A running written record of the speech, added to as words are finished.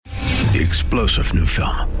The explosive new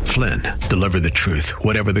film, Flynn, deliver the truth,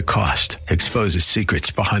 whatever the cost. Exposes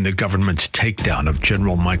secrets behind the government's takedown of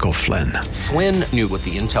General Michael Flynn. Flynn knew what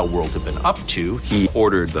the intel world had been up to. He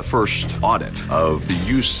ordered the first audit of the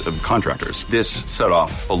use of contractors. This set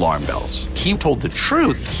off alarm bells. He told the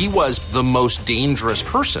truth. He was the most dangerous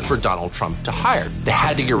person for Donald Trump to hire. They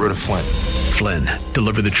had to get rid of Flynn. Flynn,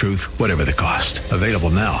 deliver the truth, whatever the cost. Available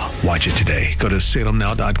now. Watch it today. Go to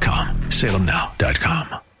salemnow.com.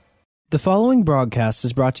 salemnow.com. The following broadcast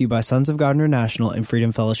is brought to you by Sons of God International and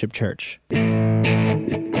Freedom Fellowship Church. Hello,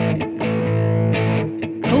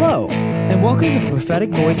 and welcome to the prophetic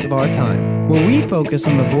voice of our time, where we focus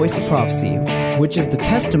on the voice of prophecy, which is the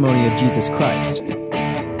testimony of Jesus Christ.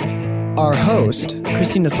 Our host,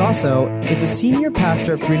 Christina Sasso, is a senior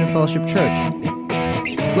pastor at Freedom Fellowship Church.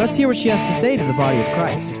 Let's hear what she has to say to the body of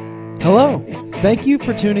Christ. Hello, thank you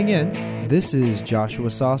for tuning in. This is Joshua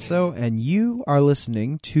Sasso, and you are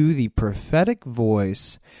listening to the prophetic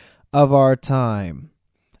voice of our time.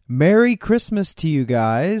 Merry Christmas to you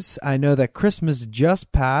guys. I know that Christmas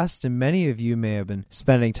just passed, and many of you may have been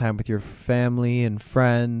spending time with your family and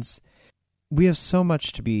friends. We have so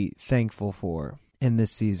much to be thankful for in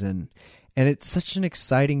this season, and it's such an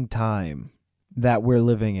exciting time that we're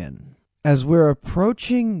living in. As we're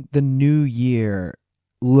approaching the new year,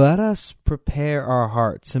 let us prepare our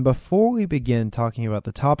hearts. And before we begin talking about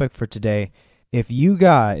the topic for today, if you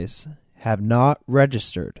guys have not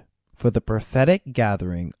registered for the prophetic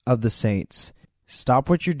gathering of the saints, stop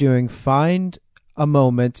what you're doing, find a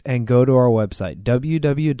moment, and go to our website,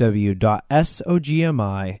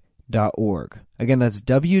 www.sogmi.org. Again, that's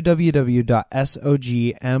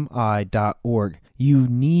www.sogmi.org. You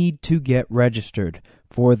need to get registered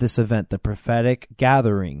for this event, the prophetic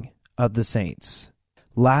gathering of the saints.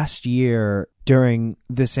 Last year, during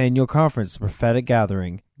this annual conference, the prophetic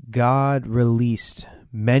gathering, God released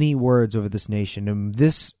many words over this nation. And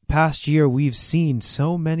this past year, we've seen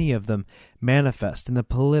so many of them manifest in the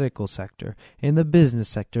political sector, in the business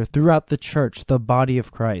sector, throughout the church, the body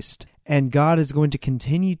of Christ. And God is going to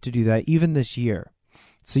continue to do that even this year.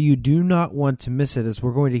 So you do not want to miss it, as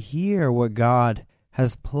we're going to hear what God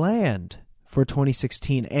has planned for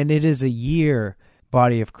 2016. And it is a year,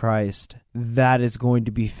 body of Christ, that is going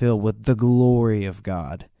to be filled with the glory of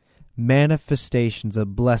God, manifestations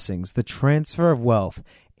of blessings, the transfer of wealth,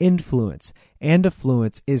 influence, and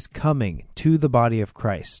affluence is coming to the body of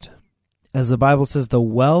Christ. As the Bible says, the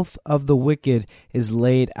wealth of the wicked is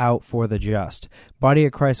laid out for the just. Body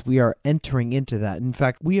of Christ, we are entering into that. In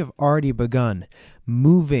fact, we have already begun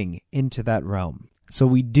moving into that realm. So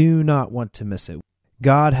we do not want to miss it.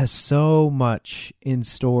 God has so much in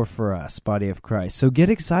store for us, body of Christ. So get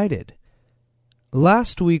excited.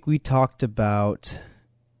 Last week we talked about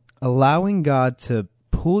allowing God to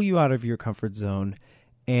pull you out of your comfort zone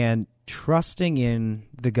and trusting in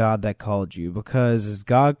the God that called you. Because as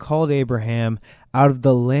God called Abraham out of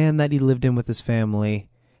the land that he lived in with his family,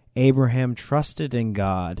 Abraham trusted in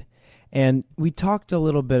God. And we talked a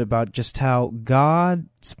little bit about just how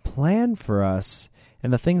God's plan for us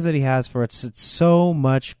and the things that he has for us, it's so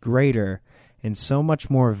much greater and so much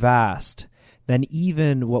more vast than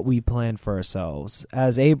even what we plan for ourselves.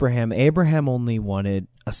 As Abraham only wanted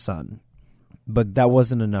a son, but that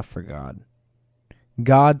wasn't enough for God.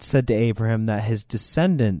 God said to Abraham that his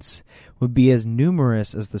descendants would be as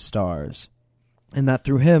numerous as the stars, and that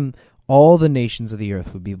through him all the nations of the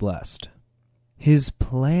earth would be blessed. His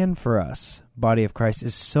plan for us, body of Christ,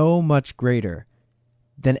 is so much greater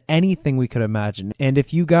than anything we could imagine. And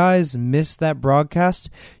if you guys missed that broadcast,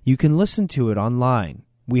 you can listen to it online.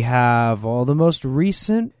 We have all the most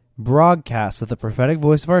recent broadcasts of the prophetic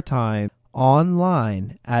voice of our time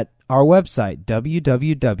online at our website,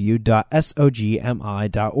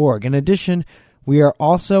 www.sogmi.org. In addition, we are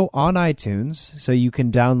also on iTunes, so you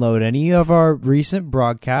can download any of our recent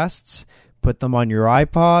broadcasts, put them on your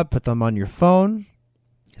iPod, put them on your phone.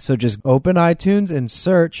 So just open iTunes and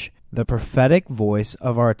search the prophetic voice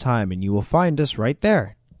of our time, and you will find us right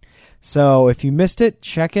there. So if you missed it,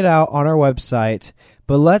 check it out on our website.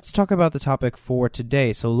 But let's talk about the topic for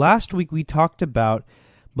today. So last week we talked about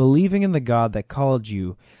believing in the God that called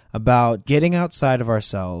you, about getting outside of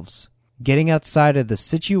ourselves, getting outside of the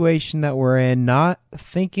situation that we're in, not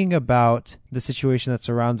thinking about the situation that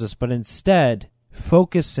surrounds us, but instead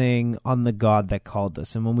focusing on the God that called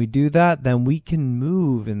us. And when we do that, then we can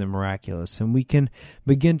move in the miraculous and we can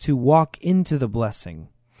begin to walk into the blessing.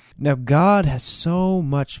 Now, God has so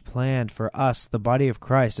much planned for us, the body of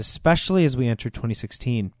Christ, especially as we enter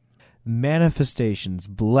 2016. Manifestations,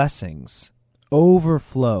 blessings,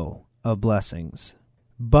 overflow of blessings.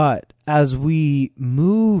 But as we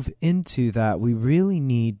move into that, we really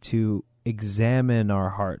need to examine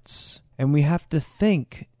our hearts. And we have to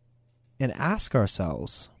think and ask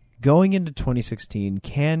ourselves, going into 2016,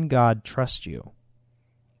 can God trust you?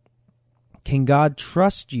 Can God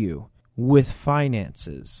trust you with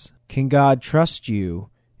finances? Can God trust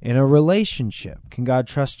you in a relationship? Can God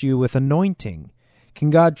trust you with anointing?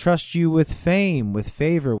 Can God trust you with fame, with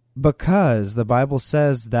favor? Because the Bible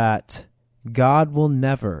says that God will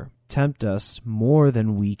never tempt us more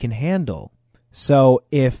than we can handle. So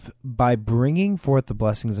if by bringing forth the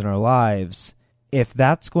blessings in our lives, if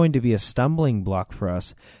that's going to be a stumbling block for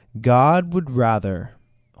us, God would rather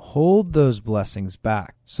hold those blessings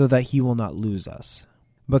back so that he will not lose us.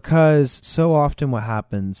 Because so often what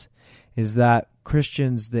happens is that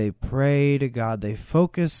Christians, they pray to God, they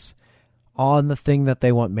focus on the thing that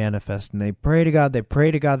they want manifest, and they pray to God, they pray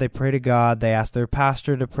to God, they pray to God, they ask their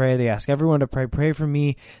pastor to pray, they ask everyone to pray for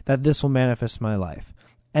me that this will manifest my life.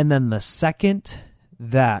 And then the second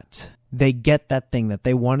that they get that thing that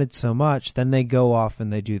they wanted so much, then they go off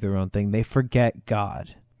and they do their own thing. They forget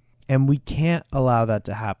God. And we can't allow that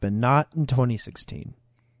to happen, not in 2016,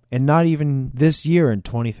 and not even this year in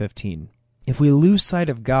 2015. If we lose sight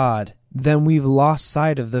of God, then we've lost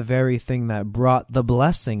sight of the very thing that brought the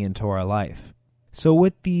blessing into our life. So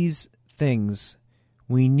with these things,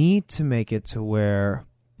 we need to make it to where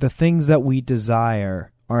the things that we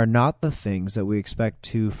desire are not the things that we expect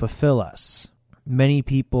to fulfill us. Many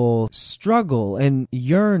people struggle and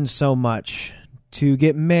yearn so much to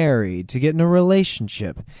get married, to get in a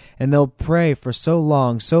relationship, and they'll pray for so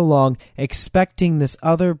long, expecting this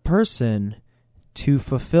other person to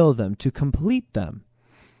fulfill them, to complete them,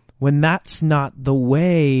 when that's not the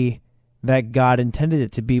way that God intended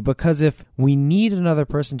it to be. Because if we need another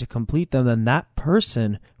person to complete them, then that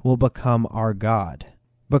person will become our God.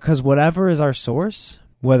 Because whatever is our source,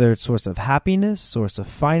 whether it's source of happiness, source of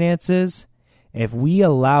finances, if we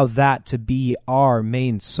allow that to be our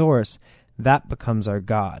main source, that becomes our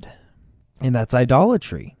God. And that's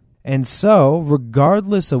idolatry. And so,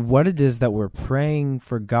 regardless of what it is that we're praying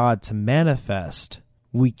for God to manifest,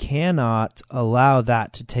 we cannot allow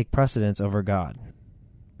that to take precedence over God.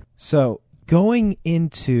 So, going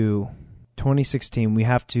into 2016, we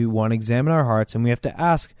have to, one, examine our hearts, and we have to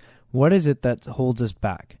ask, what is it that holds us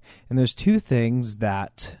back? And there's two things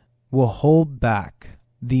that will hold back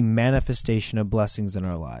the manifestation of blessings in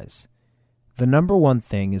our lives. The number one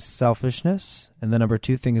thing is selfishness, and the number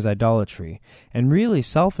two thing is idolatry. And really,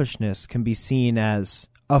 selfishness can be seen as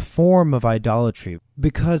a form of idolatry,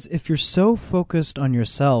 because if you're so focused on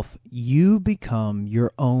yourself, you become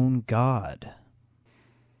your own God.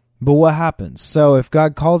 But what happens? So if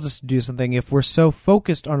God calls us to do something, if we're so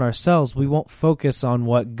focused on ourselves, we won't focus on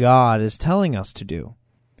what God is telling us to do.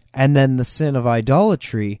 And then the sin of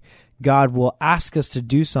idolatry, God will ask us to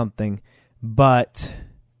do something, but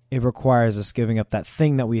it requires us giving up that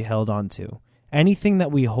thing that we held on to. Anything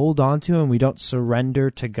that we hold on to and we don't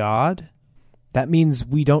surrender to God, that means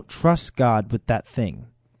we don't trust God with that thing.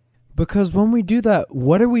 Because when we do that,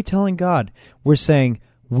 what are we telling God? We're saying,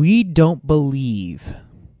 we don't believe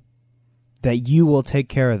that you will take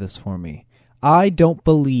care of this for me. I don't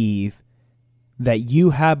believe that you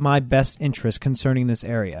have my best interest concerning this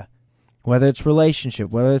area. Whether it's relationship,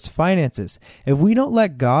 whether it's finances. If we don't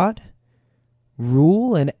let God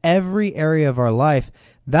rule in every area of our life,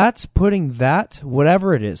 that's putting that,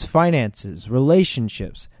 whatever it is, finances,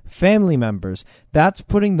 relationships, family members, that's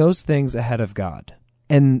putting those things ahead of God.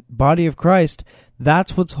 And body of Christ,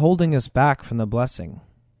 that's what's holding us back from the blessing.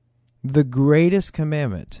 The greatest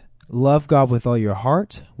commandment, love God with all your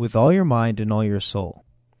heart, with all your mind, and all your soul.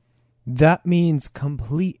 That means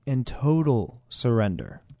complete and total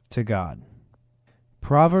surrender to God.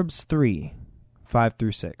 Proverbs 3,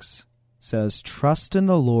 5-6 says, trust in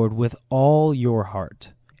the Lord with all your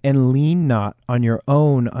heart, and lean not on your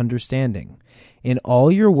own understanding. In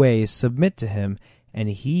all your ways submit to him, and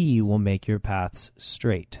he will make your paths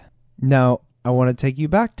straight. Now, I want to take you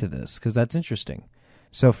back to this, because that's interesting.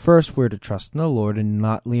 So first, we're to trust in the Lord and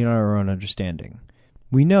not lean on our own understanding.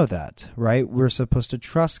 We know that, right? We're supposed to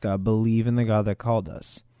trust God, believe in the God that called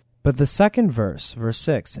us. But the second verse, verse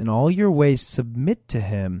 6, in all your ways submit to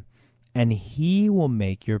him, and he will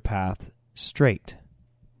make your path straight.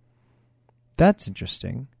 That's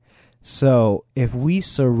interesting. So if we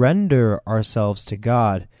surrender ourselves to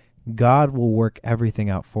God, God will work everything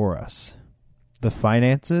out for us. The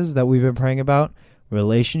finances that we've been praying about,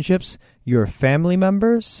 relationships, your family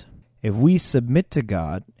members, if we submit to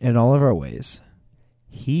God in all of our ways,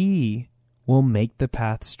 he will make the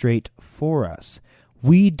path straight for us.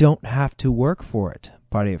 We don't have to work for it,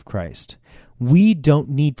 body of Christ. we don't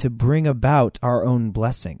need to bring about our own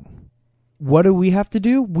blessing. What do we have to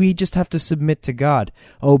do? We just have to submit to God,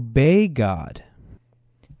 obey God.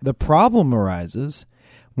 The problem arises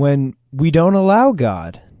when we don't allow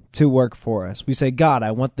God to work for us. We say, God,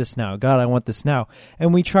 I want this now. God, I want this now.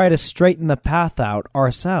 And we try to straighten the path out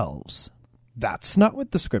ourselves. That's not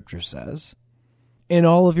what the scripture says. In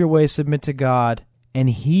all of your ways, submit to God, and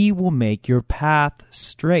he will make your path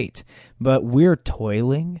straight. But we're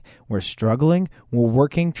toiling, we're struggling, we're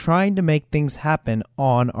working, trying to make things happen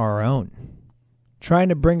on our own. Trying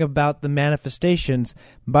to bring about the manifestations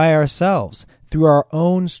by ourselves through our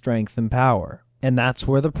own strength and power. And that's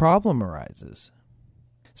where the problem arises.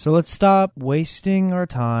 So let's stop wasting our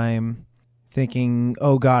time thinking,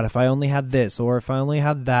 oh God, if I only had this or if I only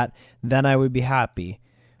had that, then I would be happy.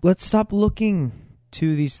 Let's stop looking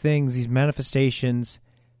to these things, these manifestations,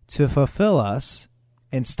 to fulfill us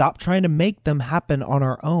and stop trying to make them happen on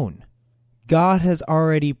our own. God has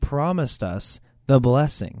already promised us the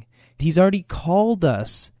blessing. He's already called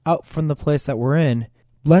us out from the place that we're in.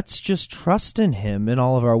 Let's just trust in him in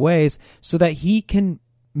all of our ways so that he can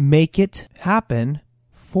make it happen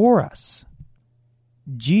for us.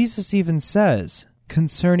 Jesus even says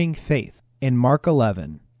concerning faith in Mark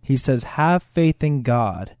 11, he says, have faith in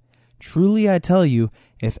God. Truly I tell you,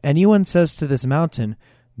 if anyone says to this mountain,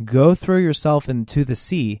 go throw yourself into the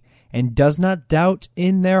sea, and does not doubt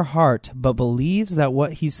in their heart, but believes that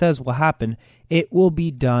what he says will happen, it will be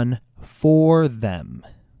done for them.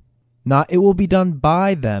 Not it will be done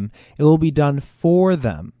by them, it will be done for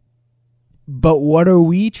them. But what are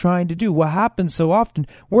we trying to do? What happens so often?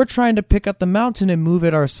 We're trying to pick up the mountain and move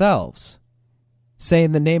it ourselves. Say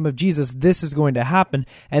in the name of Jesus, this is going to happen,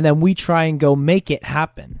 and then we try and go make it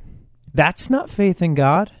happen. That's not faith in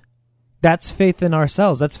God. That's faith in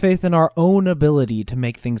ourselves. That's faith in our own ability to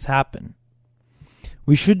make things happen.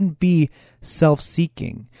 We shouldn't be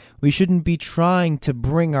self-seeking. We shouldn't be trying to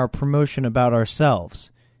bring our promotion about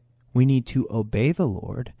ourselves. We need to obey the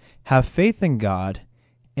Lord, have faith in God,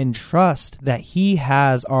 and trust that he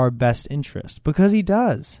has our best interest, because he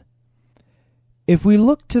does. If we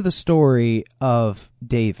look to the story of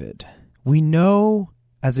David, we know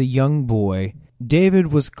as a young boy,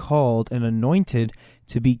 David was called and anointed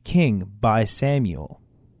to be king by Samuel,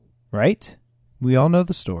 right? We all know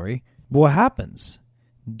the story. But what happens?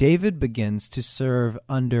 David begins to serve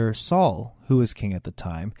under Saul, who was king at the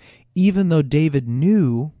time, even though David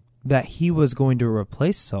knew that he was going to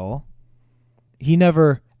replace Saul. He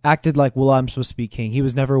never acted like, well, I'm supposed to be king. He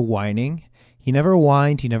was never whining. He never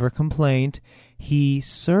whined. He never complained. He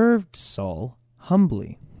served Saul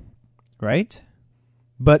humbly, right?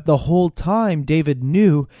 But the whole time, David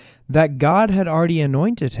knew that God had already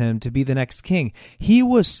anointed him to be the next king. He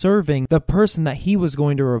was serving the person that he was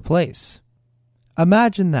going to replace.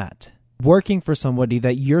 Imagine that, working for somebody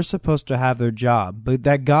that you're supposed to have their job, but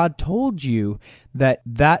that God told you that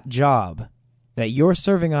that job that you're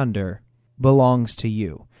serving under belongs to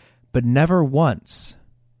you. But never once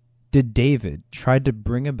did David try to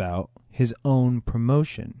bring about his own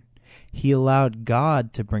promotion. He allowed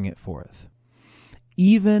God to bring it forth.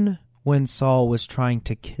 Even when Saul was trying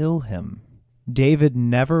to kill him, David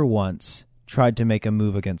never once tried to make a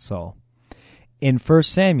move against Saul. In 1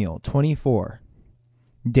 Samuel 24,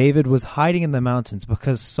 David was hiding in the mountains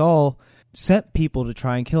because Saul sent people to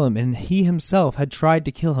try and kill him, and he himself had tried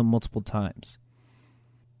to kill him multiple times.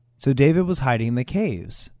 So David was hiding in the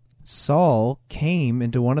caves. Saul came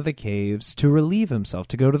into one of the caves to relieve himself,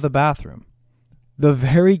 to go to the bathroom. The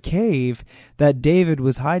very cave that David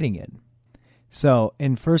was hiding in. So,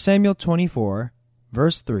 in 1 Samuel 24,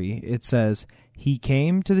 verse 3, it says, he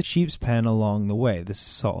came to the sheep's pen along the way. This is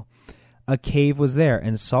Saul. A cave was there,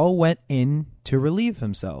 and Saul went in to relieve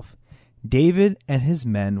himself. David and his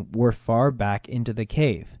men were far back into the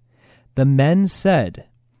cave. The men said,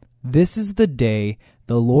 this is the day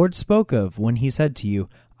the Lord spoke of when he said to you,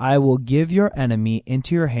 I will give your enemy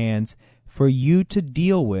into your hands for you to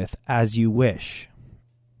deal with as you wish.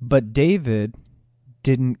 But David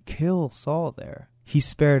didn't kill Saul there. He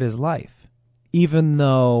spared his life, even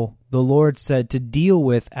though the Lord said to deal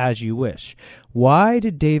with as you wish. Why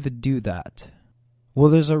did David do that? Well,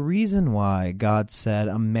 there's a reason why God said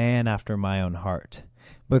a man after my own heart.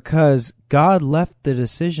 Because God left the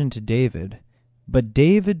decision to David, but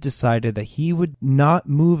David decided that he would not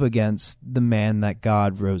move against the man that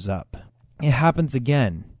God rose up. It happens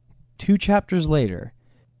again. 2 chapters later,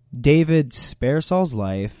 David spares Saul's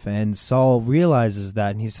life, and Saul realizes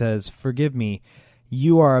that, and he says, forgive me,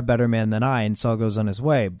 you are a better man than I, and Saul goes on his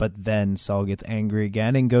way. But then Saul gets angry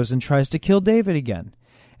again and goes and tries to kill David again.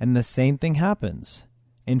 And the same thing happens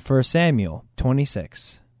in 1 Samuel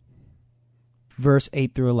 26. verse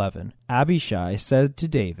 8 through 11. Abishai said to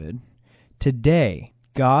David, "Today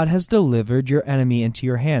God has delivered your enemy into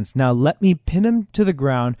your hands. Now let me pin him to the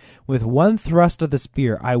ground with one thrust of the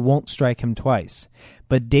spear. I won't strike him twice."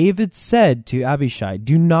 But David said to Abishai,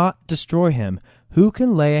 "Do not destroy him. Who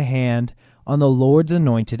can lay a hand on the Lord's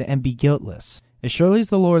anointed and be guiltless? As surely as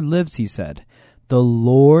the Lord lives," he said, "the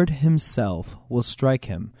Lord himself will strike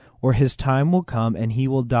him, or his time will come and he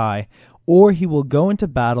will die, or he will go into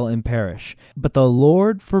battle and perish. But the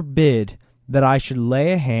Lord forbid that I should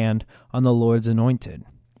lay a hand on the Lord's anointed."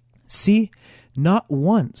 See, not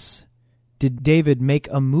once did David make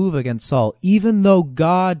a move against Saul, even though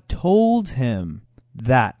God told him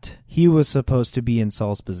that he was supposed to be in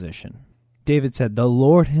Saul's position. David said, "The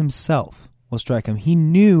Lord himself will strike him." He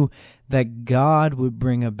knew that God would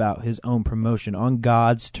bring about his own promotion on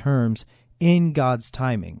God's terms, in God's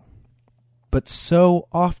timing. But so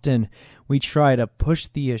often we try to push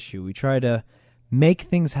the issue. We try to make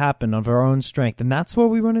things happen of our own strength, and that's where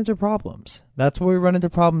we run into problems. That's where we run into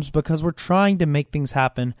problems because we're trying to make things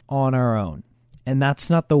happen on our own, and that's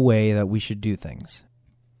not the way that we should do things.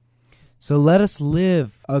 So let us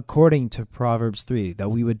live according to Proverbs 3,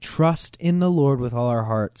 that we would trust in the Lord with all our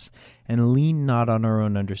hearts and lean not on our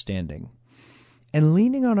own understanding. And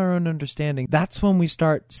leaning on our own understanding, that's when we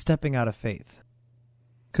start stepping out of faith.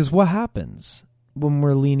 Because what happens when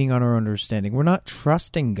we're leaning on our own understanding? We're not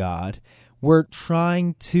trusting God. We're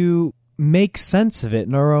trying to make sense of it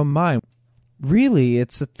in our own mind. Really,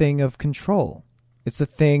 it's a thing of control. It's a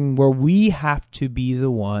thing where we have to be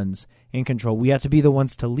the ones in control. We have to be the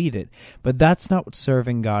ones to lead it. But that's not what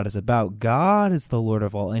serving God is about. God is the Lord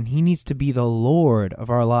of all, and he needs to be the Lord of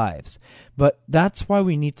our lives. But that's why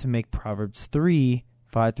we need to make Proverbs 3,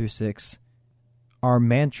 5 through 6 our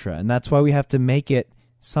mantra. And that's why we have to make it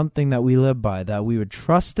something that we live by, that we would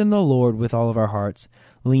trust in the Lord with all of our hearts,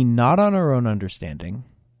 lean not on our own understanding.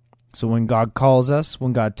 So when God calls us,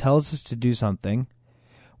 when God tells us to do something,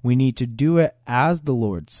 we need to do it as the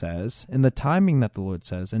Lord says, in the timing that the Lord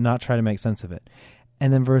says, and not try to make sense of it.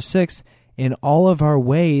 And then verse 6, in all of our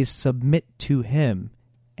ways submit to him,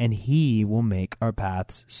 and he will make our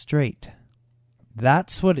paths straight.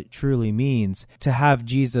 That's what it truly means to have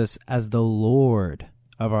Jesus as the Lord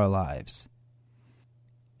of our lives.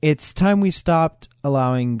 It's time we stopped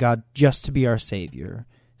allowing God just to be our Savior.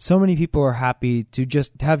 So many people are happy to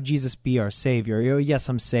just have Jesus be our Savior. Yes,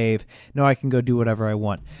 I'm saved. No, I can go do whatever I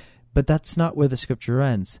want. But that's not where the scripture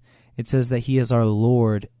ends. It says that he is our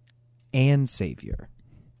Lord and Savior.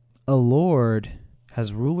 A Lord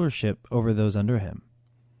has rulership over those under him,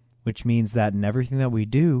 which means that in everything that we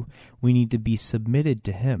do, we need to be submitted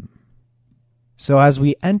to him. So as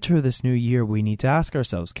we enter this new year, we need to ask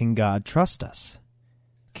ourselves, can God trust us?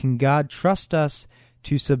 Can God trust us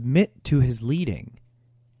to submit to his leading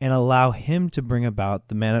and allow him to bring about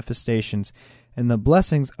the manifestations and the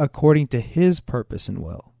blessings according to his purpose and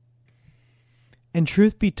will? And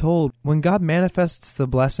truth be told, when God manifests the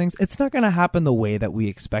blessings, it's not going to happen the way that we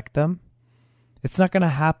expect them. It's not going to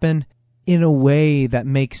happen in a way that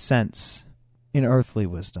makes sense in earthly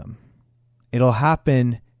wisdom. It'll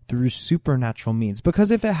happen through supernatural means.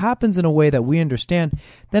 Because if it happens in a way that we understand,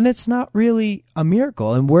 then it's not really a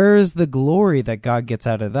miracle. And where is the glory that God gets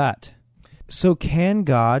out of that? So can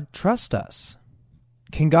God trust us?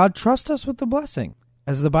 Can God trust us with the blessing?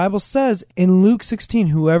 As the Bible says in Luke 16,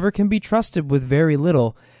 whoever can be trusted with very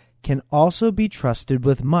little can also be trusted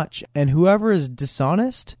with much. And whoever is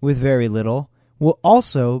dishonest with very little will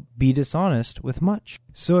also be dishonest with much.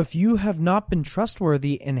 So if you have not been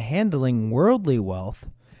trustworthy in handling worldly wealth,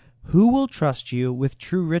 who will trust you with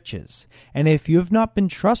true riches? And if you have not been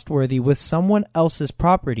trustworthy with someone else's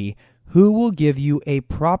property, who will give you a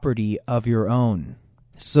property of your own?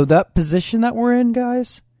 So that position that we're in,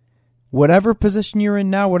 guys, whatever position you're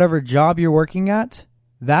in now, whatever job you're working at,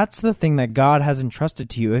 that's the thing that God has entrusted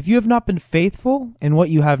to you. If you have not been faithful in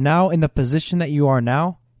what you have now, in the position that you are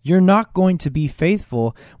now, you're not going to be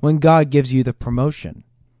faithful when God gives you the promotion,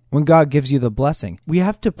 when God gives you the blessing. We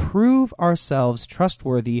have to prove ourselves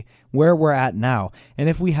trustworthy where we're at now. And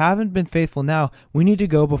if we haven't been faithful now, we need to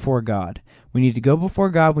go before God. We need to go before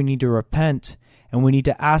God. We need to repent, and we need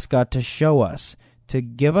to ask God to show us, to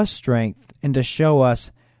give us strength, and to show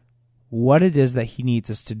us what it is that he needs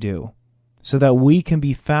us to do so that we can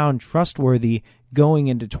be found trustworthy going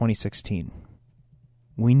into 2016.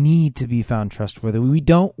 We need to be found trustworthy. We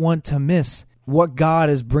don't want to miss what God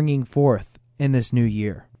is bringing forth in this new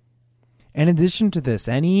year. In addition to this,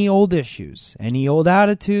 any old issues, any old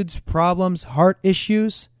attitudes, problems, heart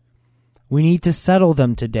issues, we need to settle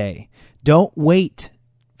them today. Don't wait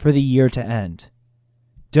for the year to end.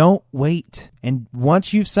 Don't wait. And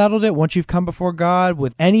once you've settled it, once you've come before God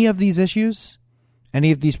with any of these issues,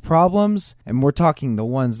 any of these problems, and we're talking the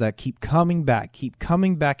ones that keep coming back,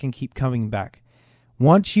 and keep coming back.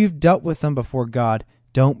 Once you've dealt with them before God,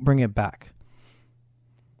 don't bring it back.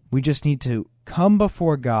 We just need to come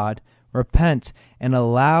before God, repent, and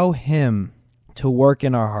allow Him to work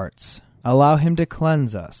in our hearts. Allow Him to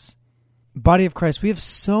cleanse us. Body of Christ, we have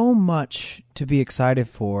so much to be excited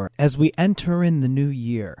for as we enter in the new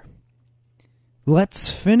year. Let's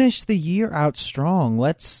finish the year out strong.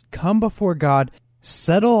 Let's come before God,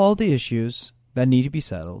 settle all the issues that need to be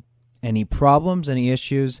settled, any problems, any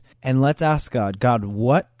issues, and let's ask God, God,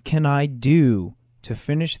 what can I do to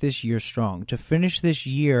finish this year strong, to finish this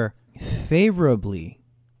year favorably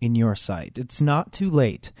in your sight? It's not too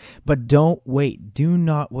late, but don't wait. Do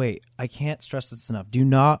not wait. I can't stress this enough. Do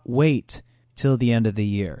not wait till the end of the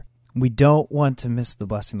year. We don't want to miss the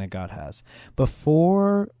blessing that God has.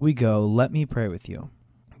 Before we go, let me pray with you.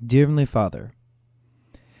 Dear Heavenly Father,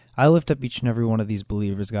 I lift up each and every one of these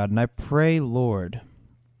believers, God, and I pray, Lord,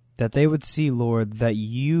 that they would see, Lord, that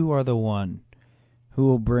you are the one who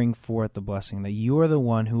will bring forth the blessing, that you are the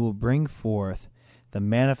one who will bring forth the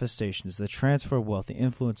manifestations, the transfer of wealth, the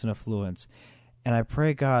influence and affluence. And I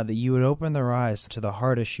pray, God, that you would open their eyes to the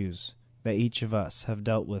heart issues that each of us have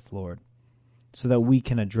dealt with, Lord, so that we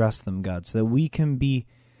can address them, God, so that we can be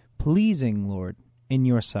pleasing, Lord, in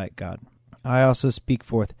your sight, God. I also speak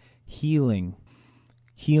forth healing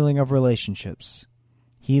of relationships,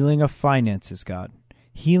 healing of finances, God,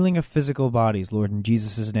 healing of physical bodies, Lord, in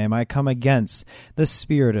Jesus' name. I come against the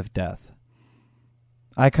spirit of death.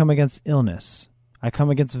 I come against illness. I come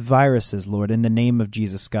against viruses, Lord, in the name of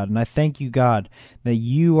Jesus, God. And I thank you, God, that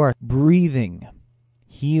you are breathing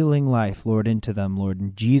healing life, Lord, into them, Lord,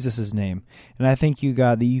 in Jesus' name. And I thank you,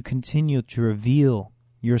 God, that you continue to reveal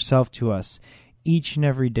yourself to us each and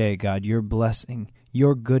every day, God, your blessing,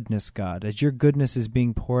 your goodness, God. As your goodness is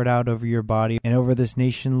being poured out over your body and over this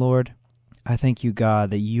nation, Lord, I thank you,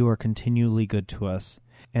 God, that you are continually good to us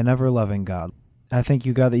and ever-loving, God. I thank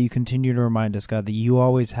you, God, that you continue to remind us, God, that you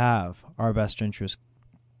always have our best interest.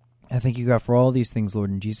 I thank you, God, for all these things, Lord.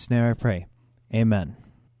 In Jesus' name I pray. Amen.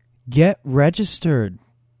 Get registered,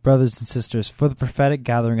 brothers and sisters, for the prophetic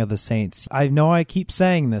gathering of the saints. I know I keep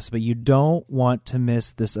saying this, but you don't want to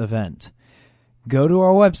miss this event. Go to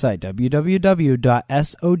our website,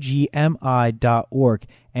 www.sogmi.org,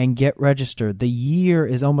 and get registered. The year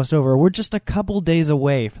is almost over. We're just a couple days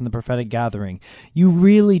away from the prophetic gathering. You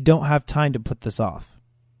really don't have time to put this off.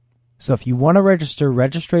 So if you want to register,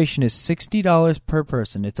 registration is $60 per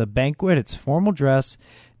person. It's a banquet. It's formal dress.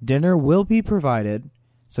 Dinner will be provided.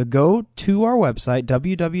 So go to our website,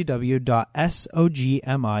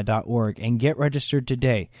 www.sogmi.org, and get registered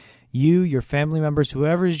today. You, your family members,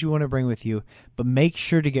 whoever it is you want to bring with you, but make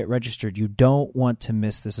sure to get registered. You don't want to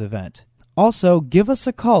miss this event. Also, give us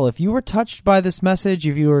a call. If you were touched by this message,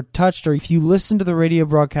 if you were touched, or if you listen to the radio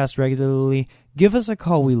broadcast regularly, give us a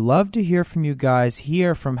call. We love to hear from you guys,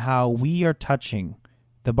 hear from how we are touching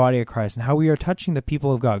the body of Christ and how we are touching the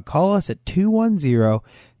people of God. Call us at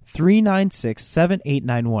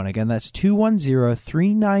 210-396-7891. Again, that's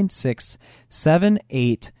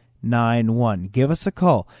 210-396-7891. Give us a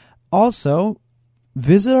call. Also,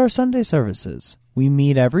 visit our Sunday services. We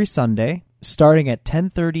meet every Sunday starting at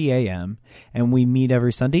 10:30 a.m., and we meet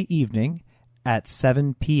every Sunday evening at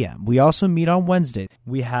 7 p.m. We also meet on Wednesday.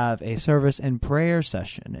 We have a service and prayer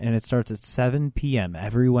session, and it starts at 7 p.m.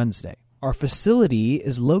 every Wednesday. Our facility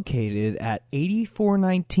is located at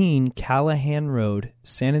 8419 Callahan Road,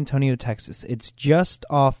 San Antonio, Texas. It's just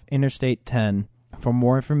off Interstate 10. For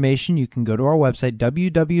more information, you can go to our website,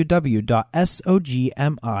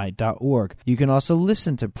 www.sogmi.org. You can also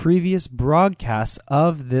listen to previous broadcasts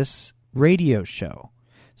of this radio show.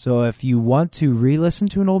 So if you want to re-listen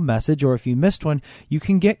to an old message, or if you missed one, you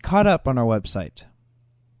can get caught up on our website.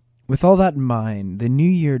 With all that in mind, the new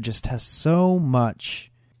year just has so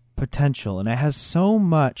much potential, and it has so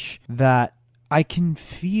much that I can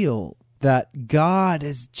feel that God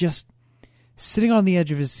is just sitting on the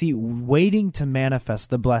edge of his seat, waiting to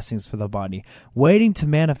manifest the blessings for the body, waiting to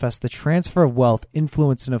manifest the transfer of wealth,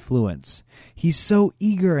 influence, and affluence. He's so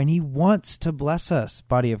eager, and he wants to bless us,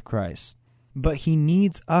 body of Christ. But he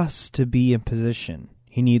needs us to be in position.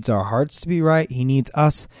 He needs our hearts to be right. He needs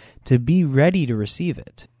us to be ready to receive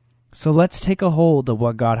it. So let's take a hold of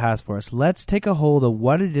what God has for us. Let's take a hold of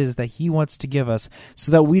what it is that he wants to give us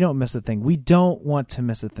so that we don't miss a thing. We don't want to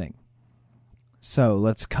miss a thing. So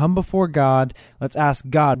let's come before God. Let's ask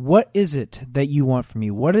God, what is it that you want from me?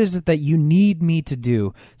 What is it that you need me to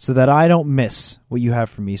do so that I don't miss what you have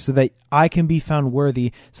for me, so that I can be found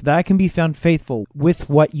worthy, so that I can be found faithful with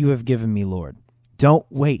what you have given me, Lord? Don't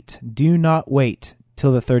wait. Do not wait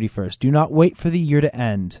till the 31st. Do not wait for the year to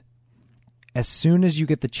end. As soon as you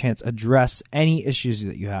get the chance, address any issues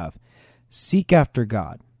that you have. Seek after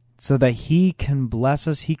God, so that he can bless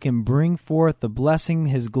us, he can bring forth the blessing,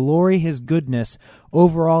 his glory, his goodness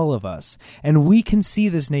over all of us, and we can see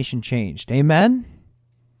this nation changed. Amen?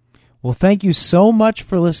 Well, thank you so much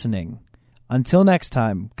for listening. Until next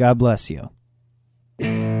time, God bless you.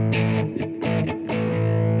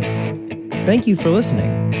 Thank you for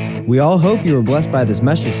listening. We all hope you were blessed by this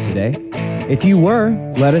message today. If you were,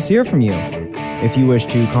 let us hear from you. If you wish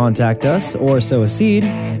to contact us or sow a seed,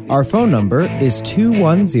 our phone number is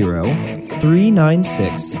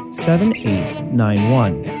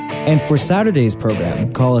 210-396-7891. And for Saturday's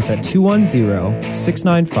program, call us at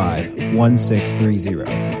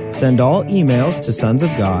 210-695-1630. Send all emails to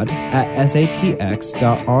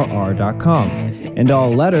sonsofgod@satx.rr.com and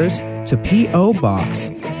all letters to P.O. Box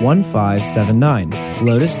 1579,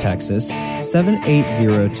 Lotus, Texas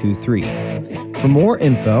 78023. For more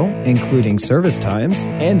info, including service times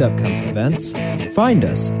and upcoming events, find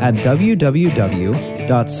us at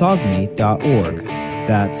www.sogmi.org.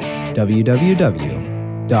 That's www.sogmi.org.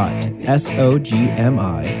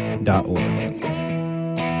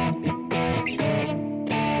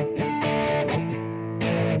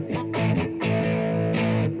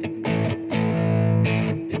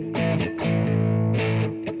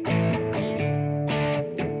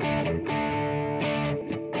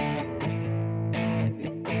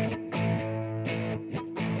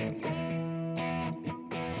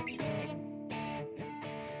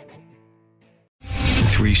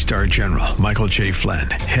 Three-star General Michael J. Flynn,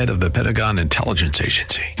 head of the Pentagon Intelligence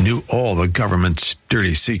Agency, knew all the government's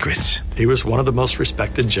dirty secrets. He was one of the most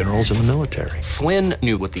respected generals in the military. Flynn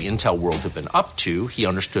knew what the intel world had been up to. He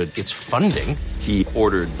understood its funding. He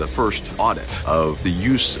ordered the first audit of the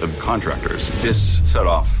use of contractors. This set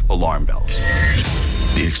off alarm bells.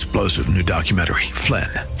 The explosive new documentary, Flynn,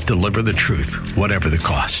 Deliver the Truth, Whatever the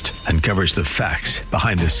Cost, uncovers the facts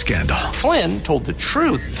behind this scandal. Flynn told the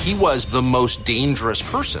truth. He was the most dangerous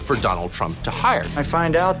person for Donald Trump to hire. I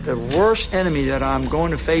find out the worst enemy that I'm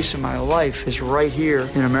going to face in my life is right here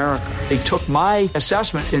in America. They took my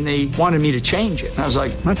assessment and they wanted me to change it. And I was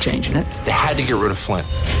like, I'm not changing it. They had to get rid of Flynn.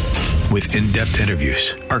 With in-depth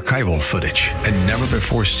interviews, archival footage, and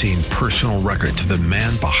never-before-seen personal records of the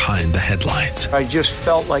man behind the headlines. I just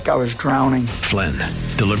felt like I was drowning. Flynn,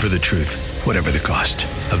 Deliver the Truth, Whatever the Cost.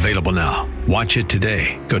 Available now. Watch it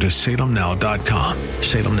today. Go to salemnow.com.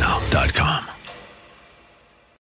 salemnow.com.